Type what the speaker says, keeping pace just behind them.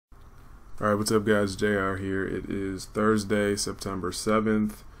Alright, what's up guys, JR here. It is Thursday, September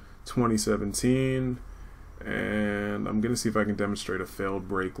 7th, 2017, and I'm going to see if I can demonstrate a failed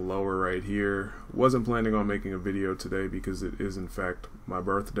break lower right here. Wasn't planning on making a video today because it is in fact my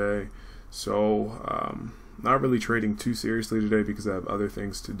birthday, so not really trading too seriously today because I have other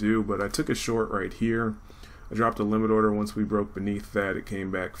things to do, but I took a short right here. I dropped a limit order. Once we broke beneath that, it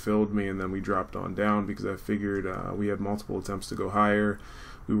came back, filled me, and then we dropped on down because I figured we had multiple attempts to go higher.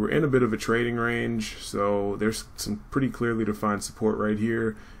 We were in a bit of a trading range, so there's some pretty clearly defined support right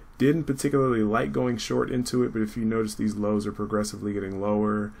here. Didn't particularly like going short into it, but if you notice, these lows are progressively getting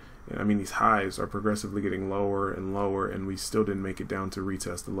lower. I mean, these highs are progressively getting lower and lower, and we still didn't make it down to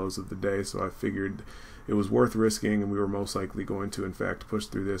retest the lows of the day, so I figured it was worth risking, and we were most likely going to in fact push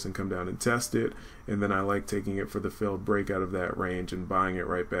through this and come down and test it. And then I like taking it for the failed break out of that range and buying it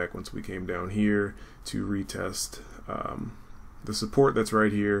right back once we came down here to retest the support that's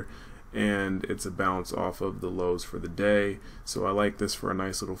right here, and it's a bounce off of the lows for the day. So I like this for a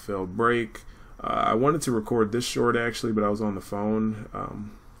nice little failed break. I wanted to record this short actually, but I was on the phone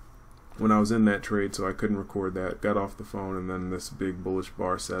when I was in that trade, so I couldn't record that. Got off the phone, and then this big bullish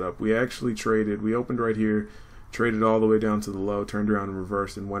bar setup. We actually traded, we opened right here, traded all the way down to the low, turned around and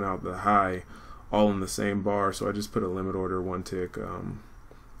reversed and went out the high, all in the same bar. So I just put a limit order one tick on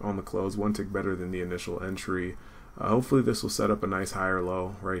the close, one tick better than the initial entry. Hopefully this will set up a nice higher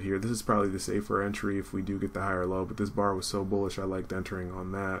low right here. This is probably the safer entry if we do get the higher low, but this bar was so bullish I liked entering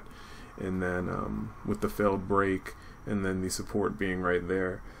on that. And then with the failed break and then the support being right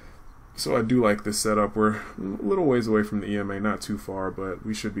there. So I do like this setup. We're a little ways away from the EMA, not too far, but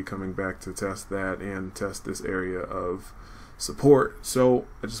we should be coming back to test that and test this area of support. So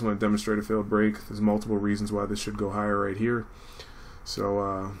I just want to demonstrate a failed break. There's multiple reasons why this should go higher right here.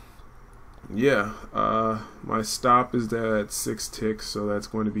 So yeah, my stop is at 6 ticks, so that's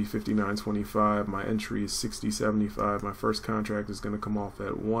going to be 59.25. My entry is 60.75. My first contract is going to come off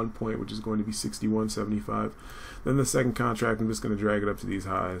at 1 point, which is going to be 61.75. Then the second contract, I'm just going to drag it up to these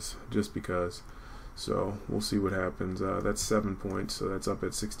highs just because. So we'll see what happens. That's 7 points, so that's up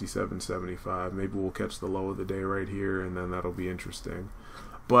at 67.75. Maybe we'll catch the low of the day right here, and then that'll be interesting.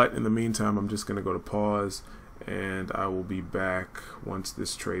 But in the meantime, I'm just going to go to pause, and I will be back once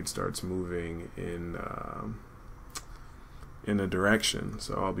this trade starts moving in a direction.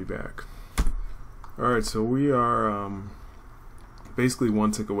 So I'll be back. Alright, so we are basically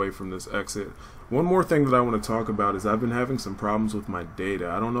one tick away from this exit. One more thing that I want to talk about is I've been having some problems with my data.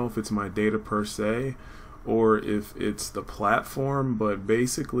 I don't know if it's my data per se or if it's the platform, but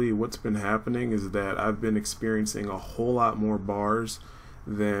basically what's been happening is that I've been experiencing a whole lot more bars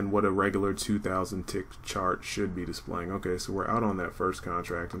than what a regular 2,000 tick chart should be displaying. Okay, so we're out on that first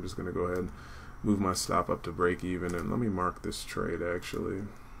contract. I'm just going to go ahead and move my stop up to break even, and let me mark this trade actually.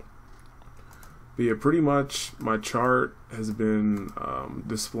 But yeah, pretty much my chart has been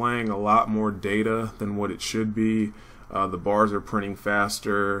displaying a lot more data than what it should be. The bars are printing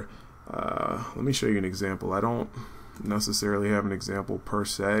faster. Let me show you an example. I don't necessarily have an example per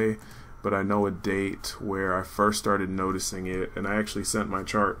se, but I know a date where I first started noticing it, and I actually sent my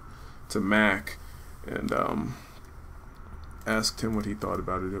chart to Mac and asked him what he thought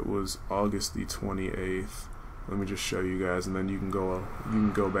about it. It was August the 28th. Let me just show you guys, and then you can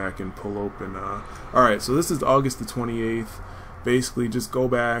go back and pull open. All right, so this is August the 28th. Basically, just go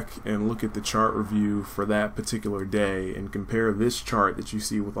back and look at the chart review for that particular day and compare this chart that you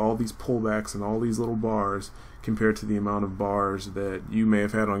see with all these pullbacks and all these little bars compared to the amount of bars that you may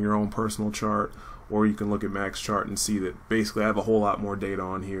have had on your own personal chart, or you can look at Mac's chart and see that basically I have a whole lot more data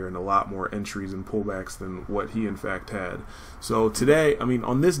on here and a lot more entries and pullbacks than what he in fact had. So today, I mean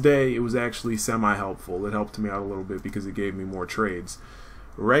on this day, it was actually semi-helpful. It helped me out a little bit because it gave me more trades.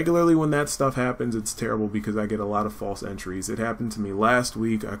 Regularly when that stuff happens, it's terrible because I get a lot of false entries. It happened to me last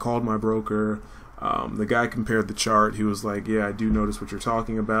week. I called my broker. The guy compared the chart. He was like, yeah, I do notice what you're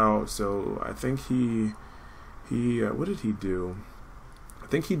talking about. So I think he what did he do? I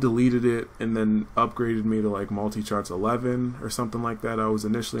think he deleted it and then upgraded me to like multi-charts 11 or something like that. I was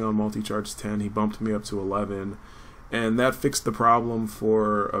initially on multi-charts 10. He bumped me up to 11, and that fixed the problem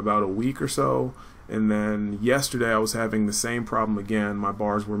for about a week or so. And then yesterday I was having the same problem again. My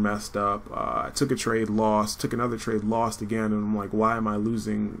bars were messed up. I took a trade, lost, took another trade, lost again, and I'm like, why am I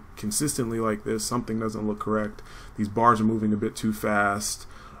losing consistently like this? Something doesn't look correct. These bars are moving a bit too fast.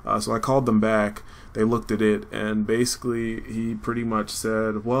 So I called them back. They looked at it, and basically he pretty much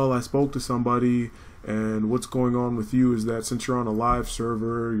said, well, I spoke to somebody, and what's going on with you is that since you're on a live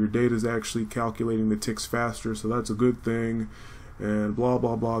server, your data is actually calculating the ticks faster, so that's a good thing. and blah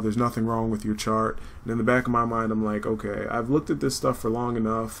blah blah, there's nothing wrong with your chart. And in the back of my mind I'm like, okay, I've looked at this stuff for long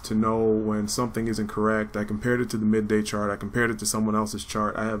enough to know when something isn't correct. I compared it to the midday chart, I compared it to someone else's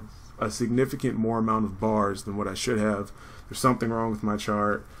chart. I have a significant more amount of bars than what I should have. There's something wrong with my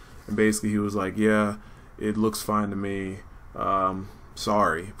chart. And basically he was like, yeah, it looks fine to me,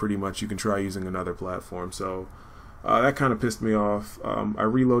 sorry, pretty much, you can try using another platform. So that kind of pissed me off. I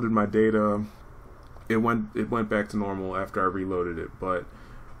reloaded my data. It went back to normal after I reloaded it. But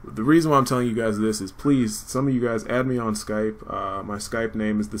the reason why I'm telling you guys this is, please, some of you guys, add me on Skype. My Skype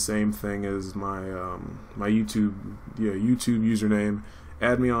name is the same thing as my my YouTube username.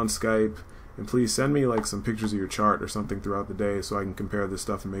 Add me on Skype, and please send me like some pictures of your chart or something throughout the day so I can compare this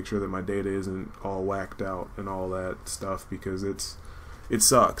stuff and make sure that my data isn't all whacked out and all that stuff, because it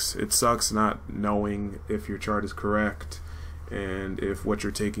sucks. It sucks not knowing if your chart is correct and if what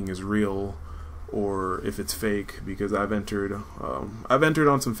you're taking is real or if it's fake, because I've entered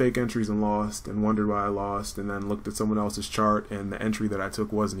on some fake entries and lost and wondered why I lost, and then looked at someone else's chart and the entry that I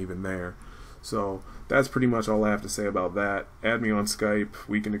took wasn't even there. So that's pretty much all I have to say about that. Add me on Skype.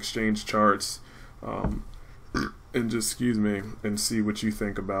 We can exchange charts and just, and see what you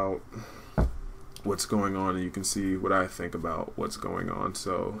think about what's going on, and you can see what I think about what's going on.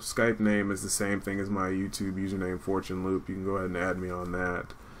 So Skype name is the same thing as my YouTube username, Fortuneloop. You can go ahead and add me on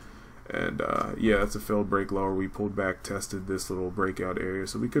that. And yeah, that's a failed break lower. We pulled back, tested this little breakout area,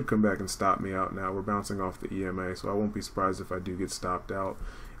 so we could come back and stop me out now. We're bouncing off the EMA, so I won't be surprised if I do get stopped out.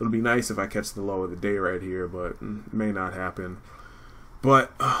 It'll be nice if I catch the low of the day right here, but it may not happen.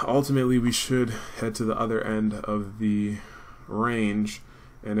 But ultimately, we should head to the other end of the range,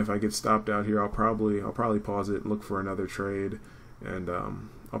 and if I get stopped out here, I'll probably pause it, look for another trade, and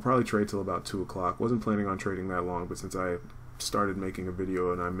I'll probably trade till about 2 o'clock. Wasn't planning on trading that long, but since I started making a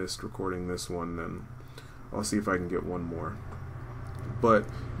video and I missed recording this one, then I'll see if I can get one more. But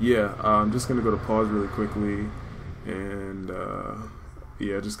yeah, I'm just gonna go to pause really quickly, and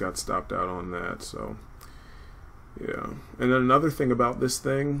yeah, I just got stopped out on that. So yeah, and then another thing about this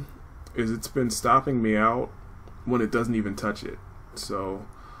thing is it's been stopping me out when it doesn't even touch it. So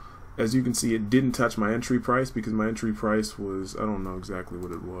as you can see, it didn't touch my entry price, because my entry price was, I don't know exactly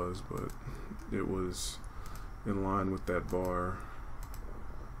what it was, but it was in line with that bar.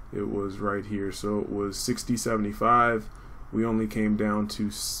 It was right here, so it was 60.75. We only came down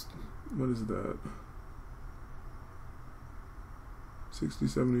to, what is that,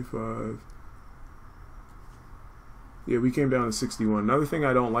 60.75. Yeah, we came down to 61. Another thing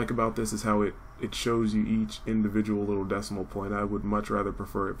I don't like about this is how it shows you each individual little decimal point. I would much rather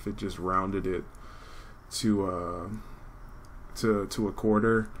prefer if it just rounded it to a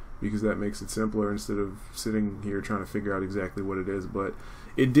quarter, because that makes it simpler instead of sitting here trying to figure out exactly what it is. But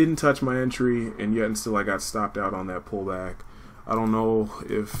it didn't touch my entry, and yet and still I got stopped out on that pullback. I don't know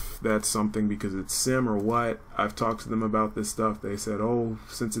if that's something because it's sim or what. I've talked to them about this stuff. They said, oh,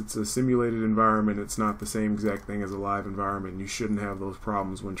 since it's a simulated environment, it's not the same exact thing as a live environment. You shouldn't have those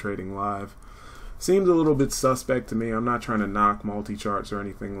problems when trading live. Seems a little bit suspect to me. I'm not trying to knock multi-charts or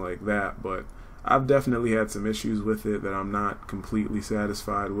anything like that, but I've definitely had some issues with it that I'm not completely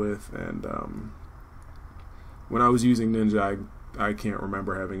satisfied with. And when I was using Ninja, I can't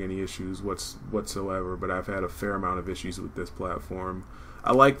remember having any issues whatsoever, but I've had a fair amount of issues with this platform.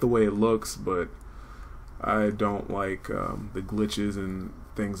 I like the way it looks, but I don't like the glitches and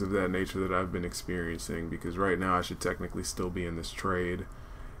things of that nature that I've been experiencing, because right now I should technically still be in this trade,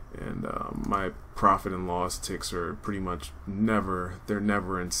 and my profit and loss ticks are pretty much they're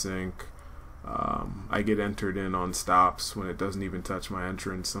never in sync. I get entered in on stops when it doesn't even touch my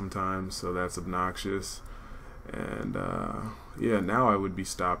entrance sometimes, so that's obnoxious. And yeah, now I would be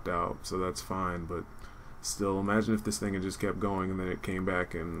stopped out, so that's fine. But still, imagine if this thing had just kept going and then it came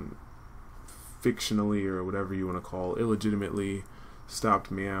back and fictionally, or whatever you want to call it, illegitimately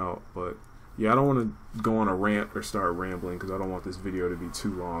stopped me out. But yeah, I don't want to go on a rant or start rambling, because I don't want this video to be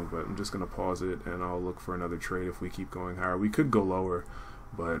too long. But I'm just going to pause it, and I'll look for another trade if we keep going higher. We could go lower,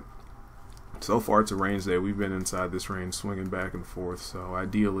 but so far it's a range day. We've been inside this range swinging back and forth, so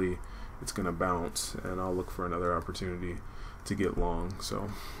ideally it's going to bounce, and I'll look for another opportunity to get long. So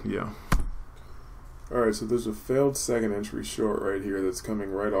yeah. Alright, so there's a failed second entry short right here that's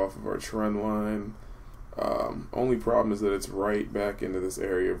coming right off of our trend line. Only problem is that it's right back into this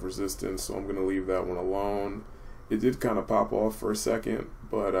area of resistance, so I'm going to leave that one alone. It did kind of pop off for a second,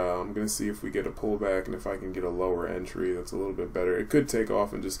 but I'm going to see if we get a pullback and if I can get a lower entry that's a little bit better. It could take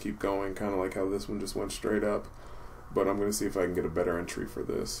off and just keep going, kind of like how this one just went straight up, but I'm going to see if I can get a better entry for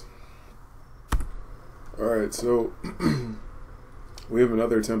this. Alright, so we have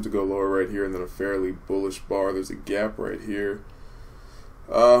another attempt to go lower right here, and then a fairly bullish bar. There's a gap right here.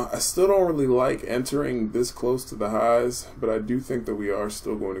 I still don't really like entering this close to the highs, but I do think that we are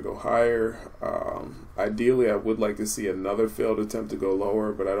still going to go higher. Ideally, I would like to see another failed attempt to go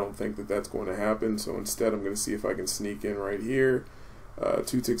lower, but I don't think that that's going to happen. So instead, I'm going to see if I can sneak in right here.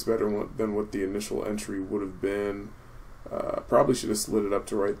 2 ticks better than what the initial entry would have been. Probably should have slid it up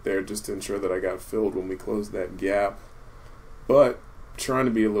to right there just to ensure that I got filled when we closed that gap. But trying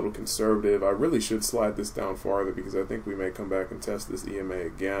to be a little conservative, I really should slide this down farther because I think we may come back and test this EMA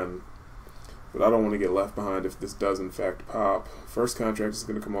again. But I don't want to get left behind if this does in fact pop. First contract is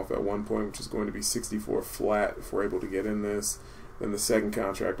going to come off at 1 point, which is going to be 64 flat if we're able to get in this. Then the second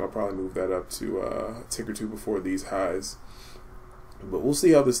contract, I'll probably move that up to a tick or two before these highs. But we'll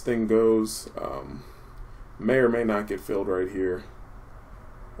see how this thing goes. May or may not get filled right here.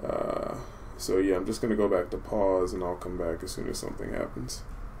 So yeah, I'm just going to go back to pause and I'll come back as soon as something happens.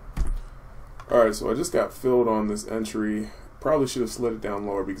 Alright, so I just got filled on this entry. Probably should have slid it down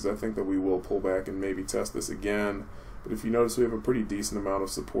lower because I think that we will pull back and maybe test this again. But if you notice, we have a pretty decent amount of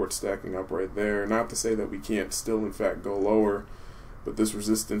support stacking up right there. Not to say that we can't still in fact go lower, but this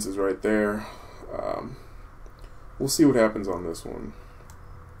resistance is right there. We'll see what happens on this one.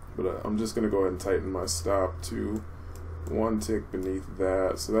 But I'm just going to go ahead and tighten my stop to 1 tick beneath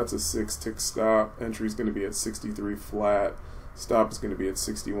that. So that's a 6 tick stop. Entry is going to be at 63 flat. Stop is going to be at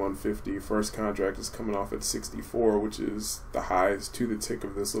 61.50. First contract is coming off at 64, which is the highest to the tick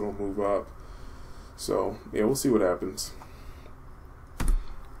of this little move up. So yeah, we'll see what happens.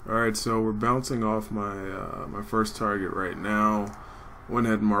 Alright, so we're bouncing off my my first target right now. Went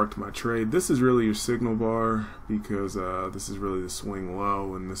ahead and marked my trade. This is really your signal bar because this is really the swing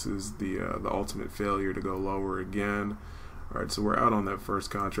low, and this is the ultimate failure to go lower again. Alright, so we're out on that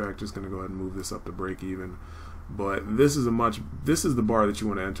first contract. Just going to go ahead and move this up to break even. But this is the bar that you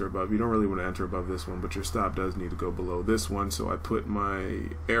want to enter above. You don't really want to enter above this one, but your stop does need to go below this one. So I put my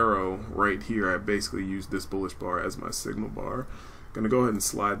arrow right here. I basically used this bullish bar as my signal bar. Going to go ahead and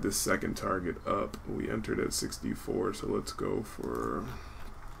slide this second target up. We entered at 64, so let's go for,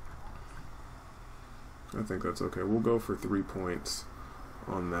 I think that's okay. We'll go for 3 points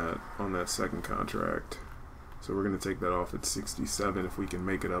on that second contract. So we're going to take that off at 67 if we can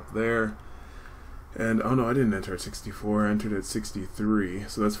make it up there. And oh no, I didn't enter at 64. I entered at 63,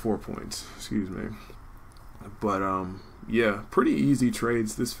 so that's 4 points. Excuse me. But yeah, pretty easy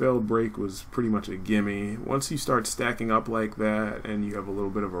trades. This failed break was pretty much a gimme. Once you start stacking up like that and you have a little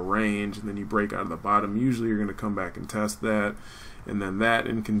bit of a range and then you break out of the bottom, usually you're going to come back and test that. And then that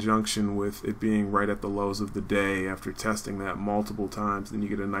in conjunction with it being right at the lows of the day, after testing that multiple times, then you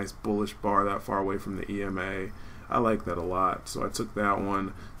get a nice bullish bar that far away from the EMA. I like that a lot, so I took that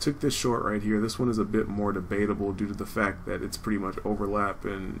one. Took this short right here. This one is a bit more debatable due to the fact that it's pretty much overlap,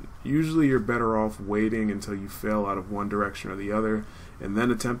 and usually you're better off waiting until you fail out of one direction or the other and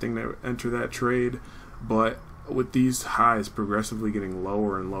then attempting to enter that trade. But with these highs progressively getting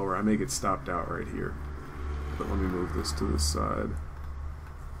lower and lower, I may get stopped out right here. But let me move this to the side.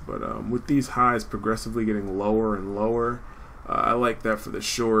 But with these highs progressively getting lower and lower, I like that for the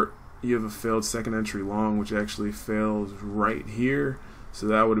short. You have a failed second entry long, which actually fails right here, so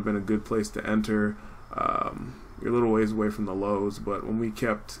that would have been a good place to enter. You're a little ways away from the lows, but when we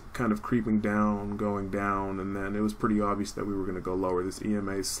kept kind of creeping down, going down, and then it was pretty obvious that we were going to go lower. This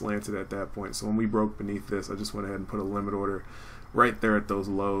EMA slanted at that point, so when we broke beneath this, I just went ahead and put a limit order right there at those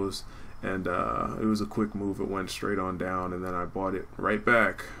lows, and it was a quick move. It went straight on down, and then I bought it right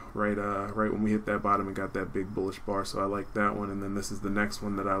back, right when we hit that bottom and got that big bullish bar. So I like that one. And then this is the next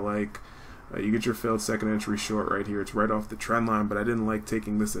one that I like. You get your failed second entry short right here. It's right off the trend line, but I didn't like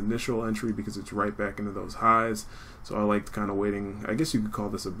taking this initial entry because it's right back into those highs. So I liked kind of waiting. I guess you could call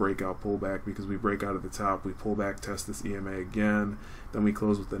this a breakout pullback because we break out of the top, we pull back, test this EMA again, then we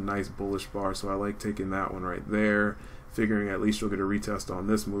close with a nice bullish bar. So I like taking that one right there, figuring at least you'll get a retest on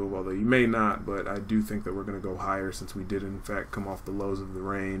this move, although you may not. But I do think that we're going to go higher since we did in fact come off the lows of the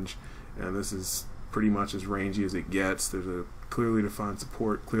range, and this is pretty much as rangy as it gets. There's a clearly defined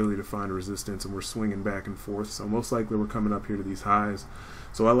support, clearly defined resistance, and we're swinging back and forth, so most likely we're coming up here to these highs.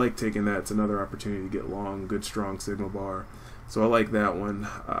 So I like taking that. It's another opportunity to get long, good strong signal bar, so I like that one.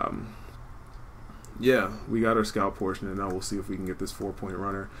 Yeah, we got our scalp portion, and now we'll see if we can get this 4-point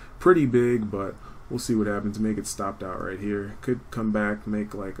runner. Pretty big, but we'll see what happens. Make it stopped out right here. Could come back,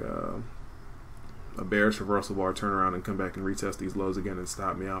 make like a bearish reversal bar, turn around and come back and retest these lows again and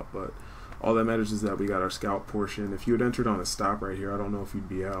stop me out. But all that matters is that we got our scalp portion. If you had entered on a stop right here, I don't know if you'd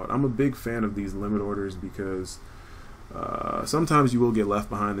be out. I'm a big fan of these limit orders because sometimes you will get left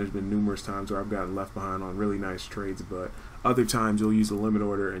behind. There's been numerous times where I've gotten left behind on really nice trades, but other times you'll use a limit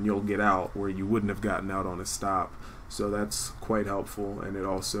order and you'll get out where you wouldn't have gotten out on a stop. so that's quite helpful, and it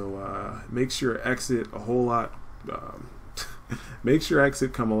also makes your exit a whole lot makes your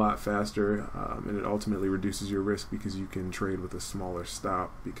exit come a lot faster, and it ultimately reduces your risk because you can trade with a smaller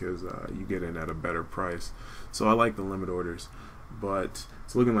stop because you get in at a better price. So I like the limit orders, but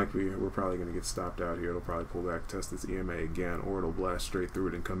it's looking like we're probably going to get stopped out here. It'll probably pull back, test this EMA again, or it'll blast straight through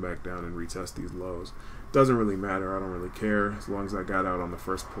it and come back down and retest these lows. Doesn't really matter. I don't really care. As long as I got out on the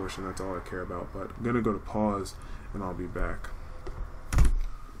first portion, that's all I care about. But I'm going to go to pause, and I'll be back.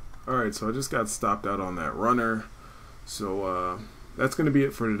 Alright, so I just got stopped out on that runner. So that's going to be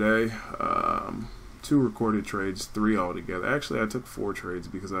it for today. 2 recorded trades, 3 altogether. Actually, I took 4 trades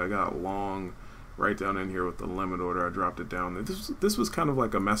because I got long right down in here with the limit order. I dropped it down. This was kind of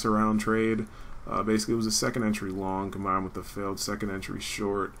like a mess around trade. Basically, it was a second entry long combined with the failed second entry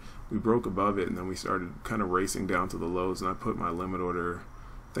short. We broke above it, and then we started kind of racing down to the lows, and I put my limit order,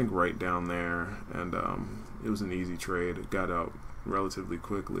 I think, right down there, and it was an easy trade. It got out relatively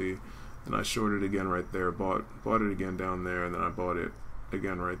quickly. Then I shorted again right there, bought it again down there, and then I bought it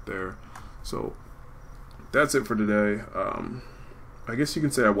again right there. So that's it for today. I guess you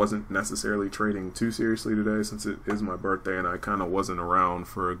can say I wasn't necessarily trading too seriously today since it is my birthday and I kind of wasn't around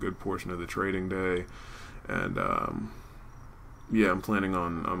for a good portion of the trading day. And yeah, I'm planning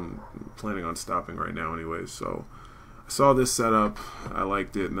on stopping right now anyways. So I saw this setup, I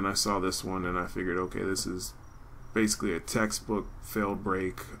liked it, and then I saw this one and I figured, okay, this is basically a textbook failed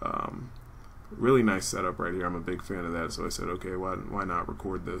break. Really nice setup right here. I'm a big fan of that, so I said, okay, why not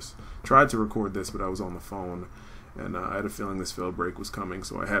record this? Tried to record this, but I was on the phone, and I had a feeling this failed break was coming,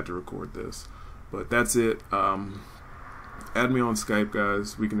 so I had to record this. But that's it. Add me on Skype,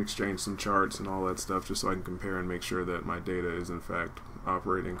 guys. We can exchange some charts and all that stuff just so I can compare and make sure that my data is in fact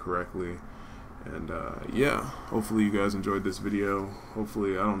operating correctly. And yeah, hopefully you guys enjoyed this video.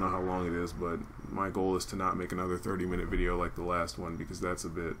 Hopefully, I don't know how long it is, but my goal is to not make another 30-minute video like the last one because that's a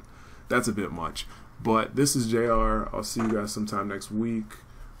bit much. But this is JR. I'll see you guys sometime next week.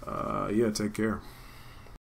 Yeah, take care.